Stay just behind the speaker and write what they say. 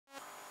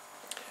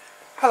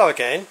Hello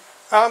again.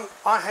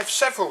 I have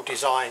several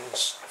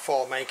designs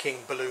for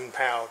making balloon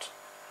powered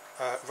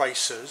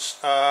racers.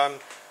 The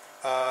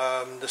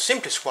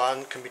simplest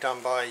one can be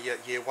done by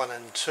year 1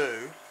 and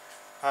 2.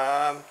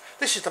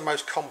 This is the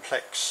most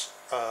complex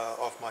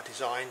of my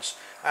designs,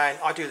 and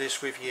I do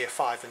this with year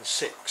 5 and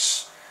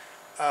 6.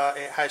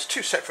 It has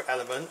two separate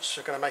elements.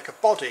 We're going to make a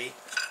body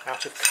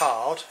out of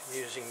card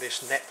using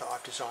this net that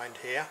I've designed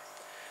here,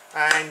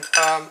 and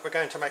we're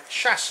going to make a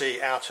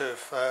chassis out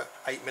of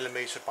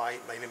 8mm by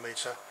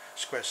 8mm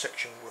square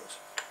section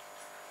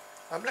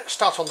wood. Let's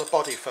start on the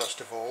body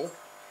first of all.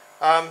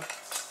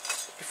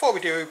 Before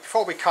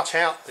we cut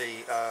out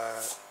the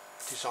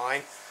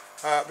design,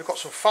 we've got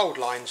some fold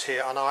lines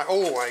here, and I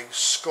always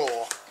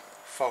score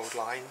fold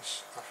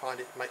lines. I find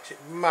it makes it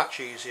much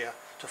easier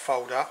to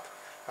fold up.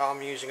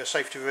 I'm using a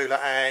safety ruler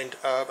and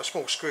a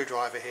small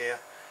screwdriver here,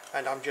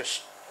 and I'm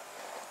just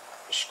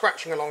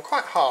scratching along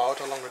quite hard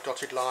along the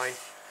dotted line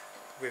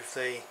with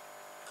the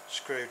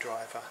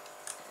screwdriver.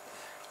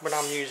 When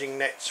I'm using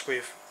nets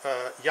with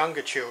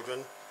younger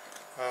children,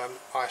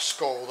 I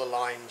score all the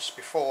lines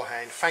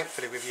beforehand.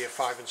 Thankfully with year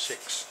 5 and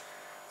 6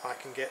 I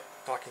can get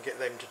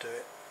them to do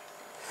it.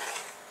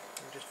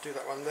 I'll just do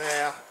that one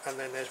there, and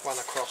then there's one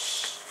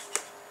across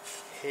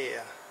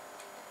here.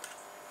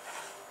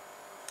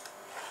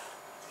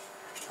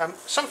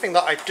 Something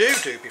that I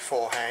do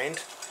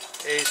beforehand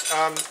is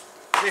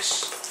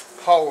this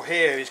hole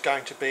here is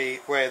going to be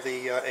where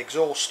the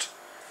exhaust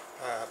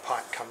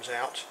pipe comes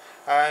out,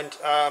 and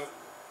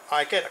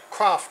I get a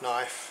craft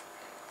knife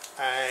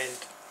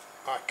and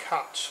I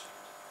cut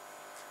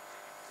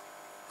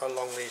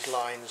along these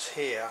lines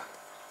here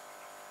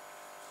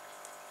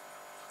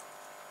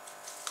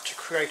to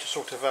create a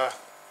sort of a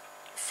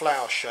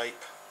flower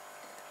shape,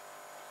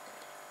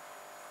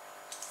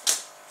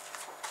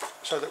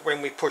 so that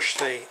when we push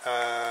the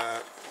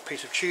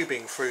piece of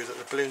tubing through that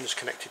the balloon is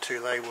connected to,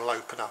 they will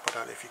open up. I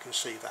don't know if you can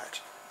see that.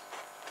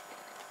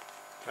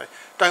 Okay.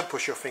 Don't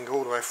push your finger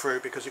all the way through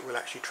because it will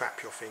actually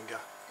trap your finger.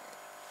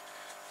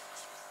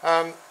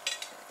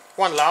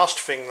 One last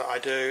thing that I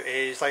do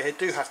is they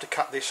do have to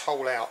cut this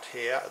hole out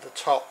here at the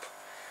top,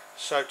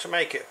 so to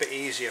make it a bit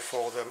easier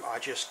for them I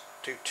just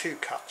do 2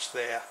 cuts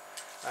there,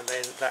 and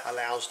then that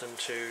allows them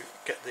to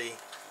get the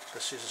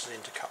scissors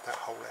in to cut that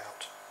hole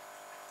out.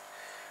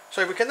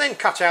 So we can then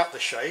cut out the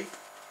shape,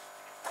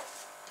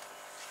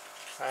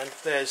 and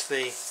there's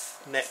the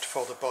net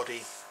for the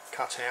body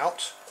cut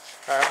out.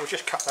 We'll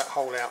just cut that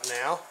hole out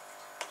now.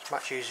 It's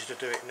much easier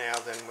to do it now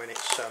than when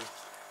it's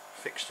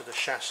fixed to the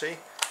chassis.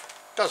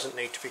 Doesn't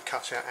need to be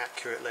cut out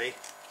accurately.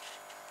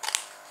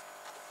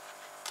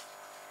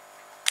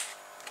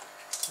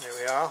 There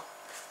we are.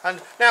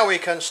 And now we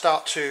can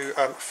start to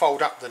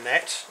fold up the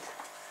net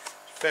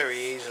very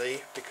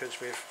easily,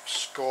 because we've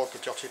scored the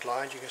dotted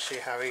lines. You can see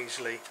how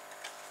easily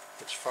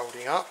it's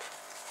folding up.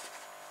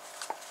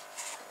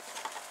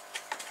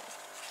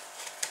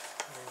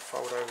 And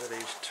fold over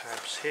these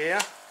tabs here.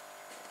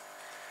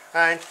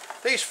 And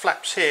these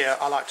flaps here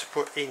I like to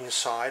put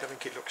inside. I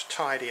think it looks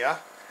tidier.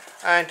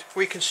 And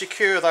we can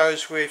secure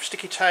those with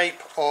sticky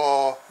tape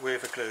or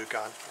with a glue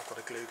gun. I've got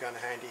a glue gun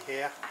handy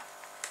here.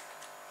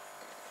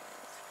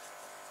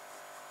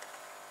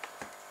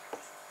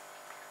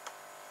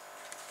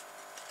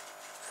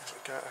 There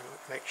we go, and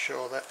make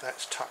sure that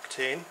that's tucked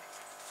in.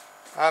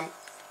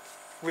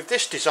 With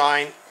this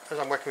design, as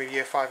I'm working with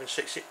year 5 and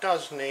 6, it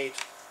does need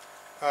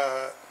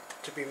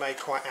to be made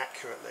quite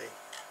accurately.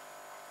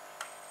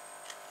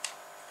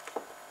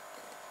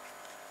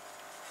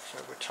 So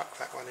we'll tuck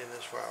that one in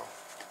as well.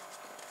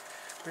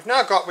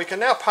 We can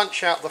now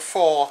punch out the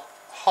 4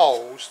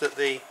 holes that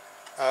the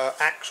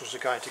axles are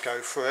going to go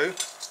through.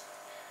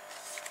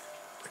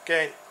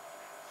 Again,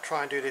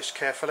 try and do this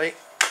carefully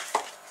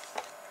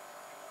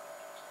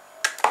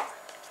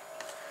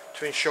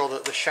to ensure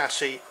that the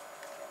chassis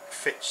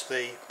fits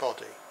the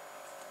body.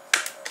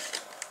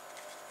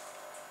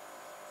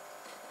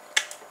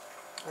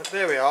 And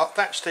there we are.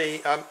 That's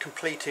the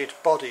completed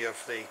body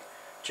of the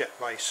Jet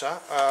Racer.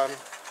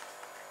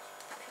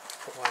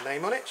 Put my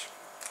name on it.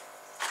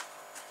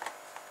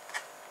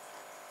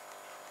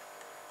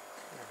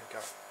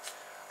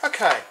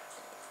 Okay,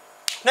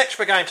 next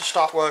we're going to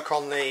start work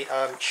on the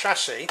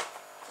chassis,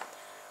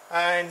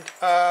 and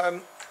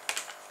the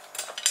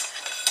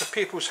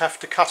pupils have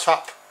to cut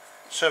up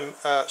some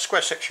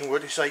square section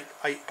wood. It's 8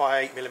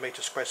 by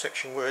 8mm square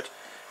section wood,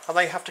 and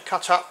they have to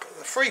cut up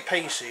 3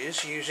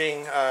 pieces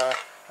using a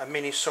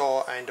mini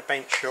saw and a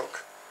bench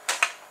hook,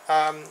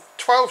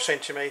 12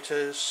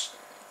 centimetres,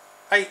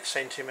 8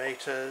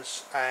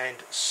 centimetres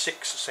and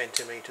 6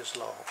 centimetres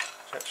long.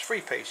 So it's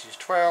 3 pieces,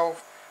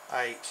 12,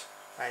 8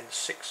 and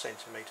 6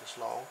 centimetres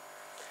long,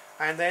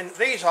 and then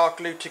these are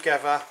glued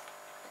together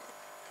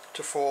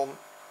to form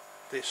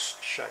this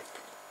shape.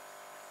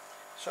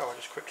 So I'll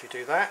just quickly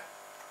do that.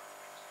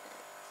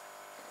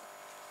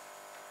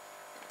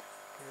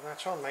 Glue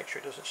that on, make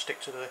sure it doesn't stick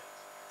to the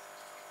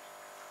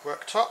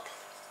worktop.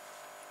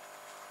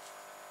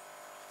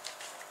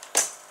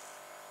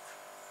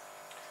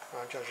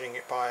 I'm judging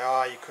it by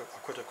eye.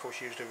 I could of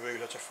course use a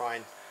ruler to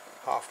find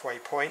halfway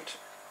point.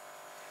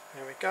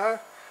 There we go.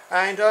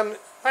 And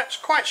that's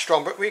quite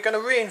strong, but we're going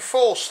to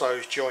reinforce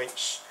those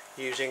joints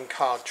using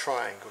card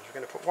triangles. We're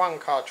going to put one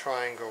card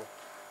triangle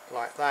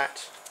like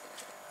that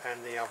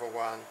and the other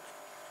one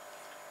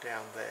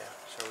down there.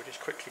 So we'll just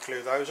quickly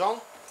glue those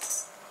on.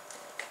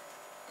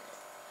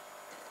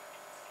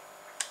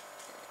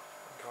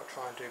 I'll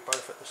try and do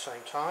both at the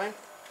same time.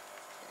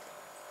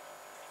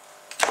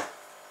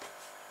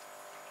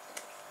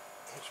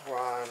 There's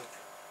one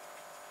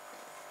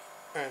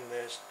and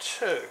there's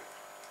two.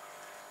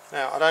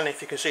 Now I don't know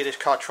if you can see, this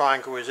card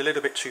triangle is a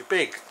little bit too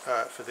big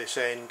for this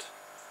end,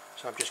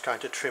 so I'm just going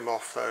to trim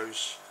off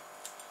those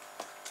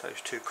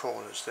two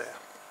corners there.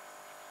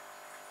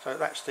 So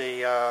that's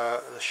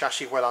the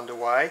chassis well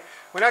underway.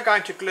 We're now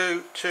going to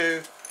glue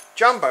two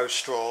jumbo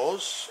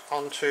straws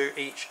onto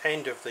each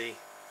end of the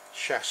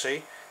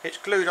chassis. It's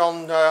glued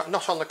on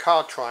not on the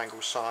card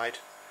triangle side,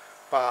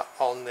 but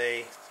on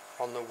the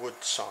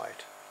wood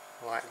side,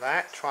 like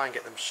that. Try and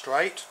get them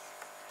straight.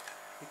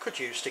 You could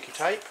use sticky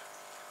tape.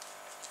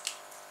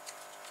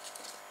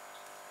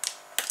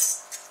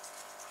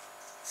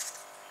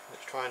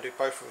 Let's try and do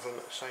both of them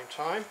at the same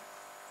time.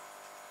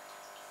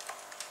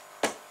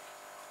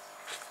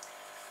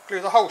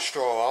 Glue the whole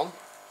straw on.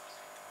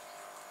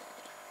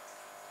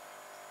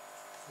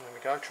 There we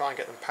go, try and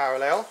get them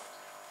parallel.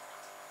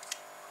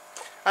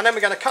 And then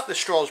we're going to cut the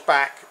straws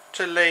back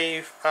to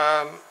leave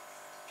about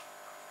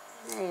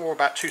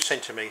 2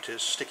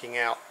 centimetres sticking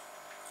out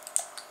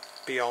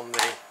beyond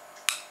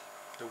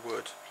the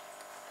wood.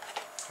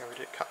 So we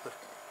did cut the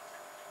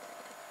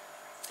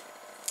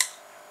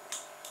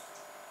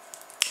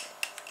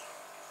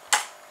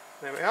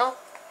there we are.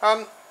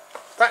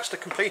 That's the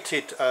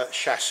completed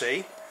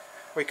chassis.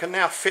 We can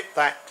now fit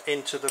that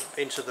into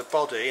the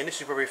body, and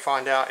this is where we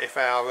find out if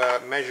our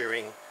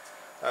measuring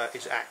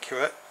is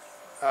accurate.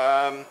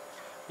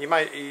 You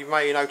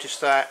may notice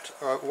that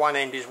one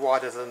end is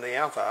wider than the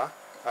other.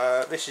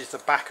 This is the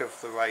back of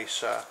the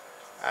racer,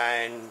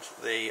 and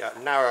the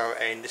narrow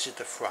end, this is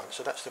the front.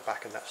 So that's the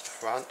back and that's the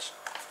front.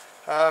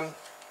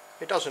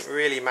 It doesn't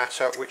really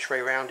matter which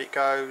way round it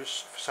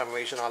goes. For some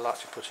reason I like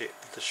to put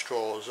the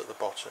straws at the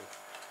bottom.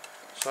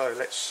 So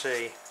let's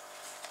see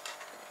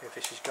if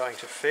this is going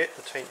to fit.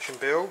 The tension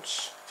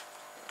builds.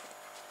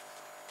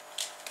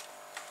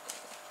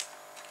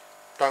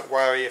 Don't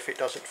worry if it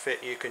doesn't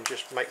fit, you can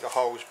just make the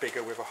holes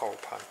bigger with a hole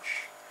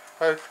punch.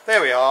 So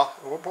there we are.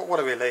 What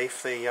a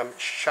relief. The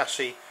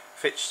chassis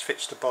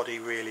fits the body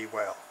really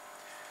well.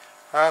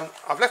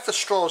 I've left the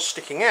straws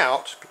sticking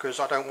out because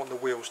I don't want the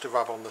wheels to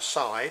rub on the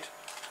side.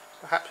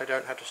 Perhaps they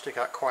don't have to stick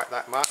out quite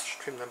that much.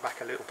 Trim them back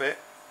a little bit.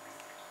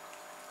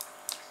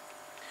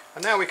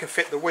 And now we can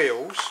fit the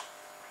wheels.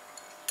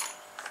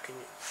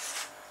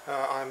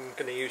 I'm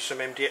going to use some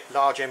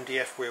large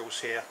MDF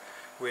wheels here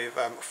with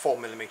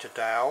 4mm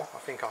dowel. I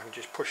think I can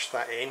just push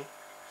that in.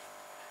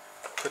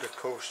 Could of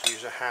course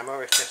use a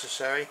hammer if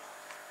necessary.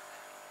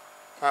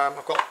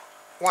 I've got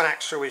one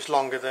axle is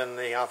longer than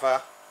the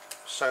other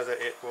so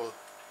that it will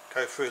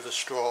go through the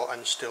straw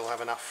and still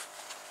have enough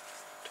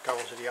to go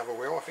onto the other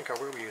wheel. I think I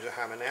will use a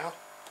hammer now.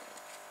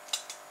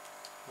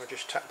 We'll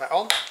just tap that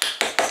on.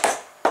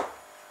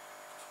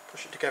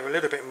 Push it together a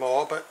little bit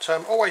more, but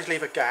always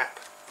leave a gap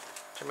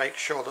to make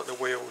sure that the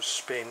wheels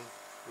spin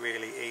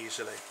really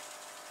easily.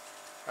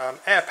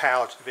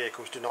 Air-powered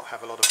vehicles do not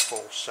have a lot of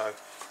force, so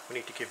we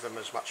need to give them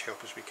as much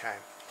help as we can.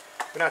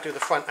 We now do the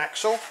front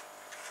axle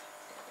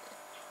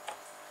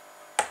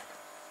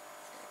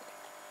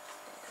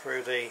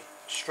through the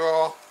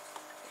straw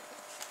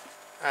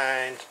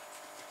and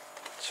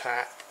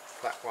tap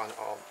that one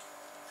on.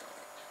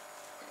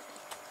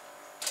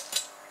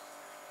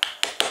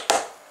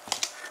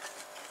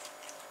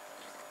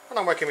 When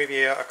I'm working with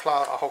a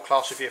whole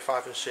class of Year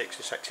 5 and 6,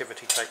 this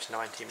activity takes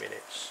 90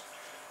 minutes.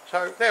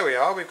 So there we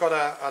are, we've got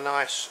a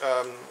nice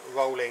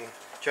rolling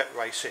jet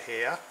racer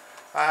here,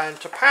 and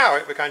to power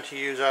it we're going to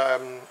use a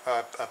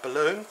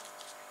balloon,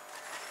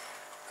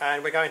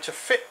 and we're going to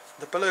fit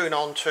the balloon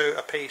onto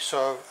a piece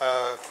of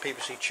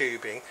PVC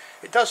tubing.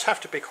 It does have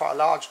to be quite a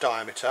large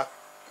diameter.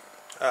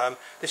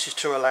 This is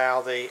to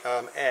allow the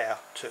air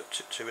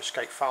to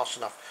escape fast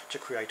enough to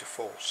create a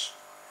force.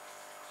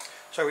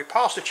 So we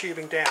pass the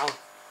tubing down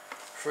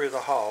through the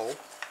hole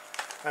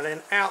and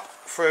then out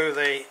through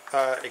the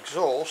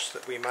exhaust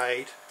that we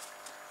made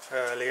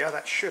earlier.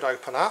 That should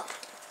open up.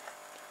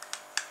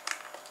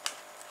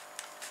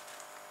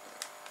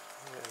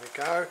 There we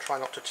go. Try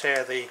not to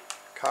tear the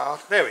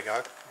card. There we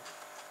go.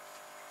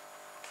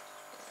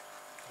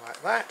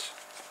 Like that.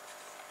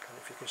 I don't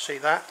know if you can see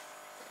that.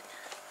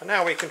 And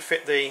now we can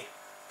fit the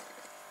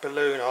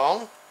balloon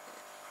on.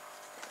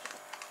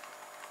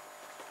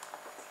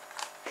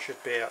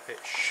 It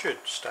should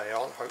stay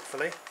on,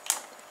 hopefully.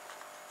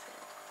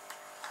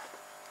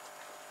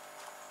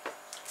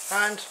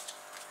 And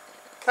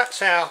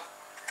that's our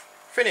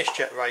finished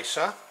jet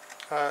racer.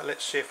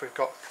 Let's see if we've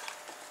got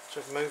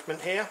some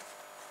movement here.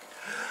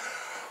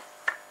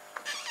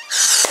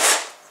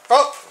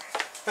 Oh!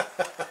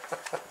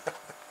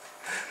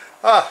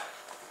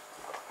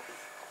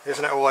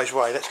 Isn't it always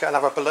way? Let's get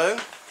another balloon.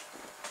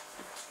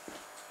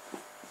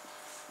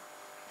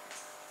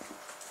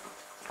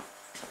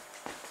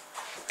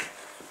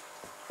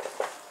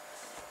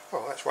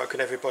 Well, that's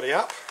woken everybody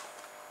up.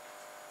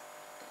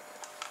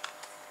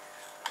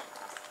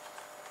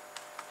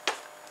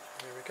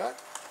 There we go.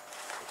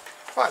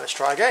 Right, let's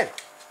try again.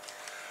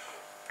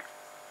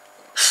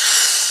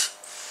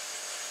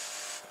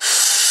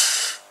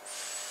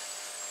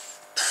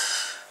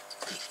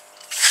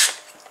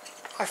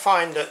 I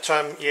find that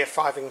year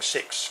 5 and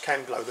 6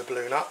 can blow the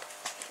balloon up.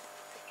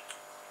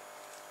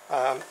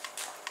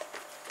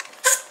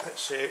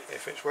 Let's see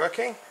if it's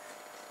working.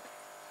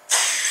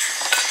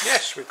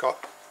 Yes, we've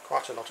got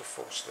quite a lot of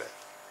force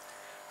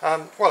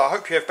there. Well, I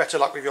hope you have better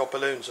luck with your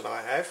balloons than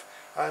I have,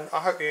 and I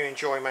hope you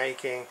enjoy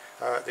making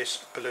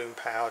this balloon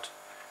powered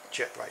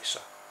jet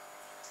racer.